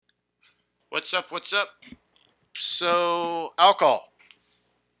What's up? What's up? So, alcohol.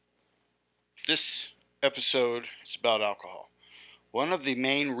 This episode is about alcohol. One of the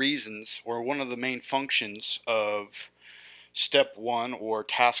main reasons, or one of the main functions of step one, or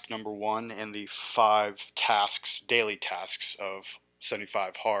task number one, in the five tasks, daily tasks of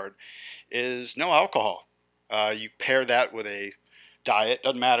 75 Hard, is no alcohol. You pair that with a diet,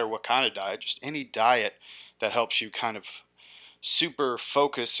 doesn't matter what kind of diet, just any diet that helps you kind of super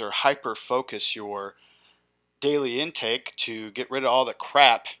focus or hyper focus your daily intake to get rid of all the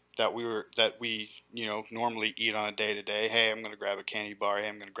crap that we normally eat on a day to day. Hey, I'm going to grab a candy bar. Hey,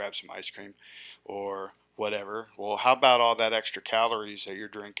 I'm going to grab some ice cream, or whatever. Well, how about all that extra calories that you're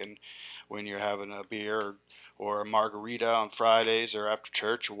drinking when you're having a beer or a margarita on Fridays or after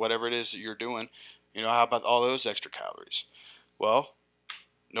church or whatever it is that you're doing? How about all those extra calories? Well,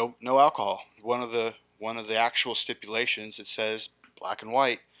 no alcohol. One of the actual stipulations, it says black and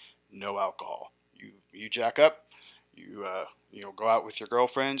white, no alcohol. You jack up, you go out with your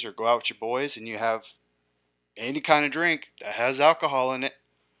girlfriends or go out with your boys, and you have any kind of drink that has alcohol in it.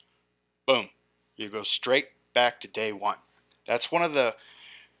 Boom, you go straight back to day one. That's one of the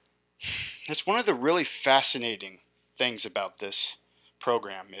that's one of the really fascinating things about this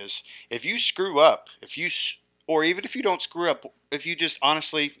program is if you screw up, or even if you don't screw up, if you just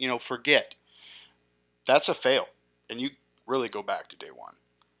honestly forget, that's a fail, and you really go back to day one.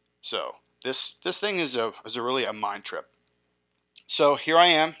 So this thing is a really a mind trip. So here I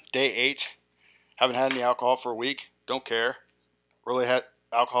am, day 8. Haven't had any alcohol for a week. Don't care. Really had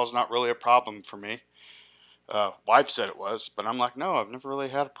Alcohol's not really a problem for me. Wife said it was, but I'm like, no, I've never really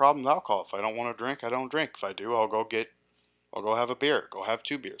had a problem with alcohol. If I don't want to drink, I don't drink. If I do, I'll go have a beer. Go have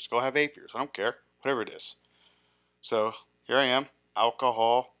 2 beers. Go have 8 beers. I don't care. Whatever it is. So here I am,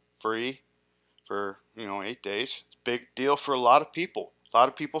 alcohol free for 8 days. It's a big deal for a lot of people. A lot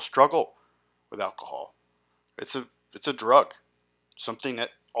of people struggle with alcohol. It's a drug, something that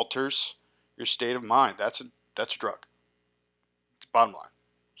alters your state of mind. That's a drug. Bottom line.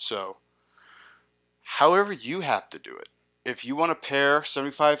 So, however you have to do it. If you want to pair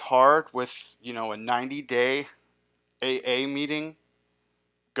 75 Hard with a 90-day AA meeting,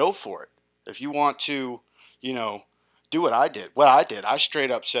 go for it. If you want to, you know, do what I did, I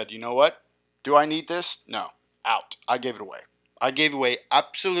straight up said, you know what? Do I need this? No. Out. I gave it away. I gave away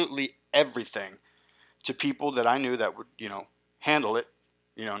absolutely everything to people that I knew that would, handle it.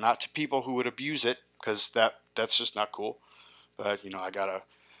 Not to people who would abuse it, because that's just not cool. But I got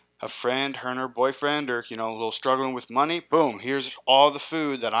a friend, her and her boyfriend are a little struggling with money. Boom, here's all the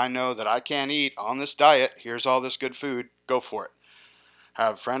food that I know that I can't eat on this diet. Here's all this good food. Go for it. I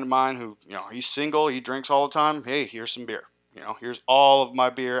have a friend of mine who he's single. He drinks all the time. Hey, here's some beer. Here's all of my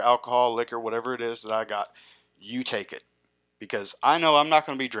beer, alcohol, liquor, whatever it is that I got. You take it, because I know I'm not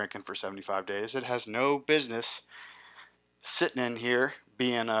going to be drinking for 75 days. It has no business sitting in here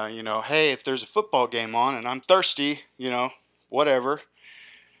being hey, if there's a football game on and I'm thirsty, whatever.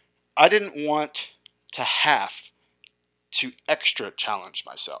 I didn't want to have to extra challenge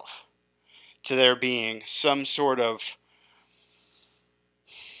myself to there being some sort of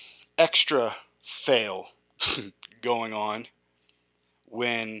extra fail going on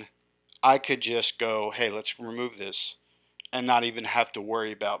when I could just go, hey, let's remove this, and not even have to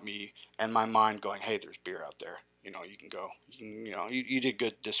worry about me and my mind going, hey, there's beer out there. You can go. You did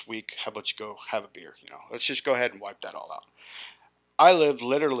good this week. How about you go have a beer? Let's just go ahead and wipe that all out. I lived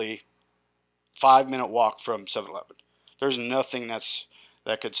literally 5-minute walk from 7-Eleven. There's nothing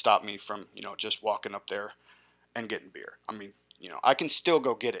that could stop me from just walking up there and getting beer. I mean, I can still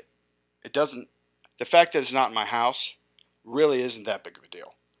go get it. It doesn't. The fact that it's not in my house really isn't that big of a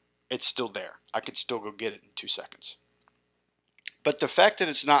deal. It's still there. I could still go get it in 2 seconds. But the fact that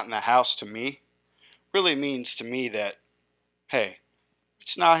it's not in the house to me really means to me that, hey,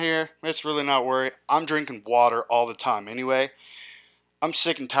 it's not here. It's really not worried. I'm drinking water all the time anyway. I'm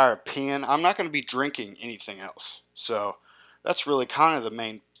sick and tired of peeing. I'm not going to be drinking anything else. So that's really kind of the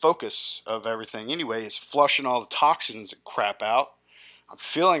main focus of everything anyway, is flushing all the toxins and crap out. I'm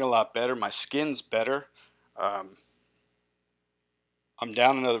feeling a lot better. My skin's better. Um, I'm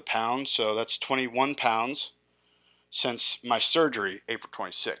down another pound, so that's 21 pounds since my surgery, April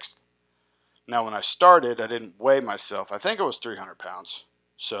 26th. Now, when I started, I didn't weigh myself. I think it was 300 pounds.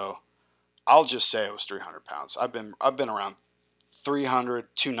 So I'll just say it was 300 pounds. I've been around 300,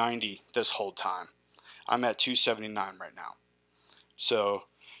 290 this whole time. I'm at 279 right now. So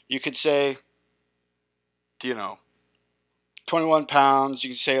you could say, you know, 21 pounds, you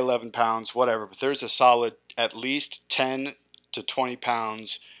can say 11 pounds, whatever, but there's a solid at least 10 to 20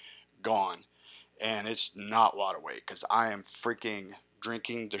 pounds gone. And it's not water weight, because I am freaking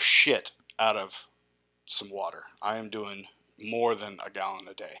drinking the shit out of some water. I am doing more than a gallon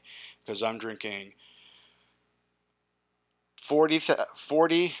a day because I'm drinking 40,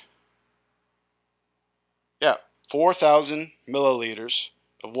 yeah, 4,000 milliliters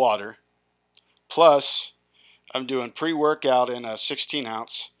of water, plus I'm doing pre-workout in a 16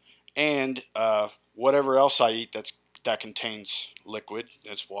 ounce, and whatever else I eat that contains liquid.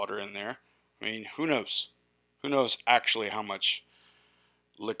 That's water in there. I mean, who knows? Who knows actually how much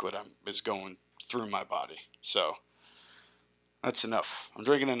liquid is going through my body? So that's enough. I'm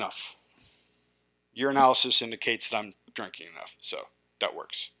drinking enough. Your analysis indicates that I'm drinking enough, so that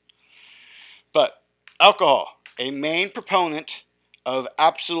works. But alcohol, a main proponent of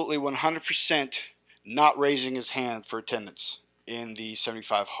absolutely 100% not raising his hand for attendance in the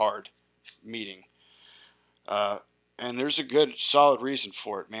 75 hard meeting. And there's a good, solid reason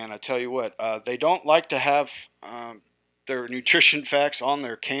for it, man. I tell you what, they don't like to have their nutrition facts on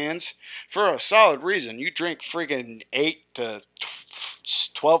their cans for a solid reason. You drink freaking 8 to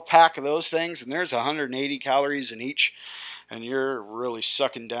 12 pack of those things, and there's 180 calories in each, and you're really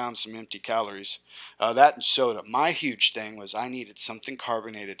sucking down some empty calories. That and soda. My huge thing was I needed something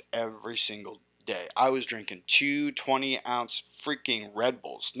carbonated every single day. I was drinking 2 20-ounce freaking Red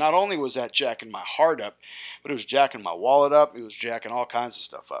Bulls. Not only was that jacking my heart up, but it was jacking my wallet up. It was jacking all kinds of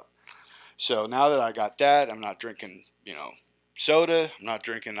stuff up. So now that I got that, I'm not drinking, soda. I'm not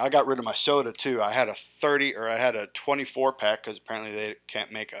drinking. I got rid of my soda too. I had a 24 pack because apparently they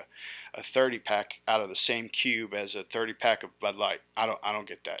can't make a 30 pack out of the same cube as a 30 pack of Bud Light. I don't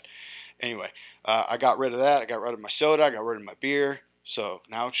get that. Anyway, I got rid of that. I got rid of my soda. I got rid of my beer. So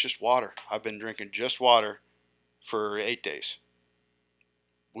now it's just water. I've been drinking just water for 8 days.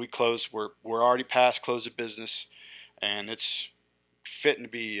 We close. We're already past close of business, and it's fitting to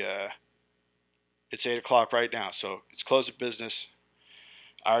be. It's 8 o'clock right now, so it's close of business.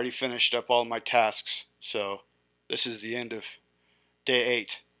 I already finished up all my tasks, so this is the end of day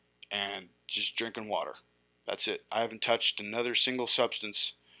 8, and just drinking water. That's it. I haven't touched another single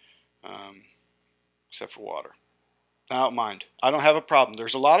substance except for water. I don't mind. I don't have a problem.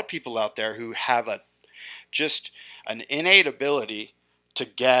 There's a lot of people out there who have just an innate ability to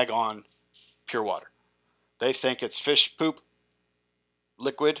gag on pure water. They think it's fish poop,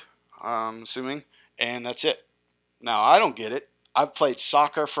 liquid, I'm assuming, and that's it. Now, I don't get it. I've played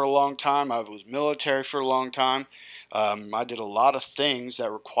soccer for a long time. I was military for a long time. I did a lot of things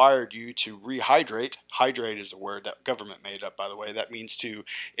that required you to rehydrate. Hydrate is a word that government made up, by the way. That means to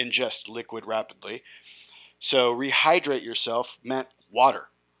ingest liquid rapidly. So rehydrate yourself meant water.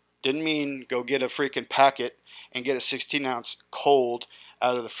 Didn't mean go get a freaking packet and get a 16-ounce cold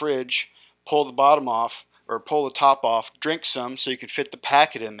out of the fridge, pull the bottom off, or pull the top off, drink some so you can fit the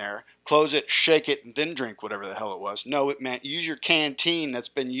packet in there, close it, shake it, and then drink whatever the hell it was. No, it meant use your canteen that's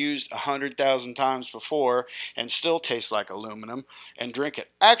been used 100,000 times before and still tastes like aluminum and drink it.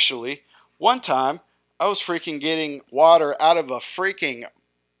 Actually, one time I was freaking getting water out of a freaking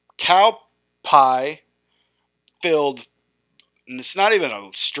cow pie filled, and it's not even a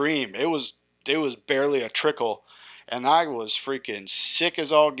stream. It was barely a trickle, and I was freaking sick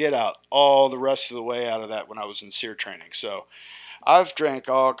as all get out all the rest of the way out of that when I was in SEER training. So I've drank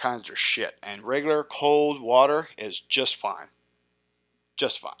all kinds of shit, and regular cold water is just fine.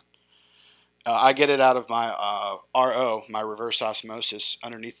 Just fine. I get it out of my RO, my reverse osmosis,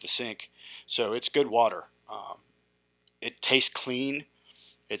 underneath the sink, so it's good water. It tastes clean.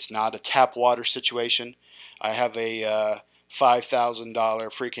 It's not a tap water situation. I have a $5,000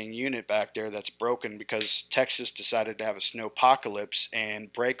 freaking unit back there that's broken because Texas decided to have a snowpocalypse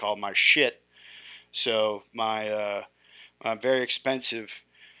and break all my shit. So my very expensive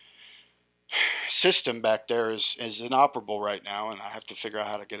system back there is inoperable right now, and I have to figure out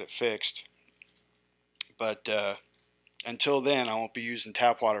how to get it fixed. But until then, I won't be using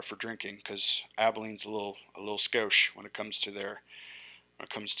tap water for drinking because Abilene's a little skosh when it comes to their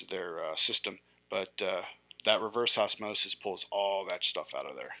system. But that reverse osmosis pulls all that stuff out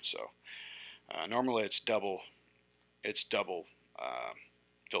of there. So normally it's double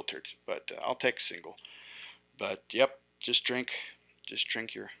filtered, but I'll take a single. But yep, just drink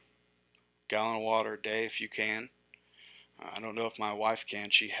your gallon of water a day if you can. I don't know if my wife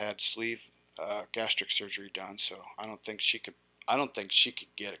can. She had sleeve gastric surgery done, so I don't think she could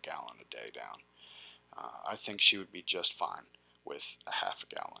get a gallon a day down. I think she would be just fine with a half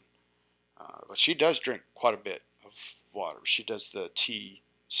a gallon. But she does drink quite a bit of water. She does the tea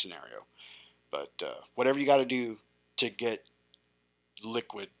scenario. But whatever you got to do to get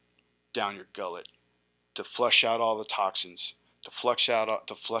liquid down your gullet, to flush out all the toxins, to flush out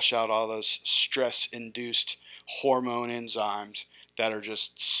all those stress-induced hormone enzymes that are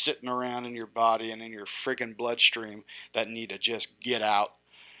just sitting around in your body and in your freaking bloodstream that need to just get out.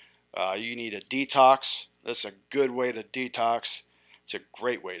 You need a detox. That's a good way to detox. It's a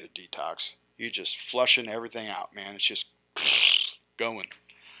great way to detox. You're just flushing everything out, man. It's just going.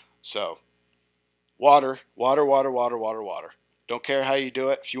 So, water, water, water, water, water, water. Don't care how you do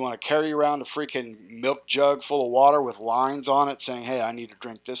it. If you want to carry around a freaking milk jug full of water with lines on it saying, hey, I need to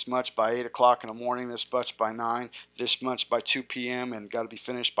drink this much by 8 o'clock in the morning, this much by 9, this much by 2 p.m., and got to be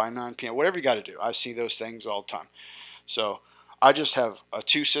finished by 9 p.m., whatever you got to do. I see those things all the time. So I just have a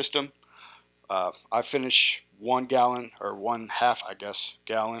 2 system. I finish 1 gallon or 1/2, I guess,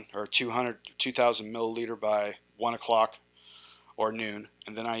 gallon or 2,000 milliliter by 1 o'clock or noon,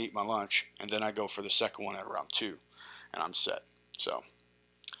 and then I eat my lunch, and then I go for the second one at around 2, and I'm set. So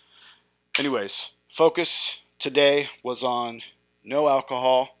anyways, focus today was on no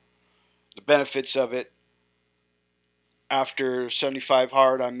alcohol, the benefits of it. After 75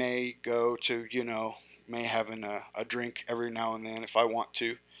 hard, I may go to, may having a drink every now and then if I want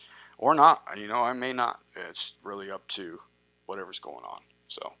to, or not. I may not. It's really up to whatever's going on.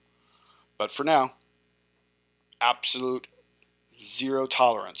 So, but for now, absolute zero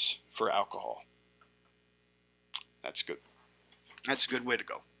tolerance for alcohol. That's good. That's a good way to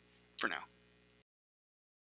go for now.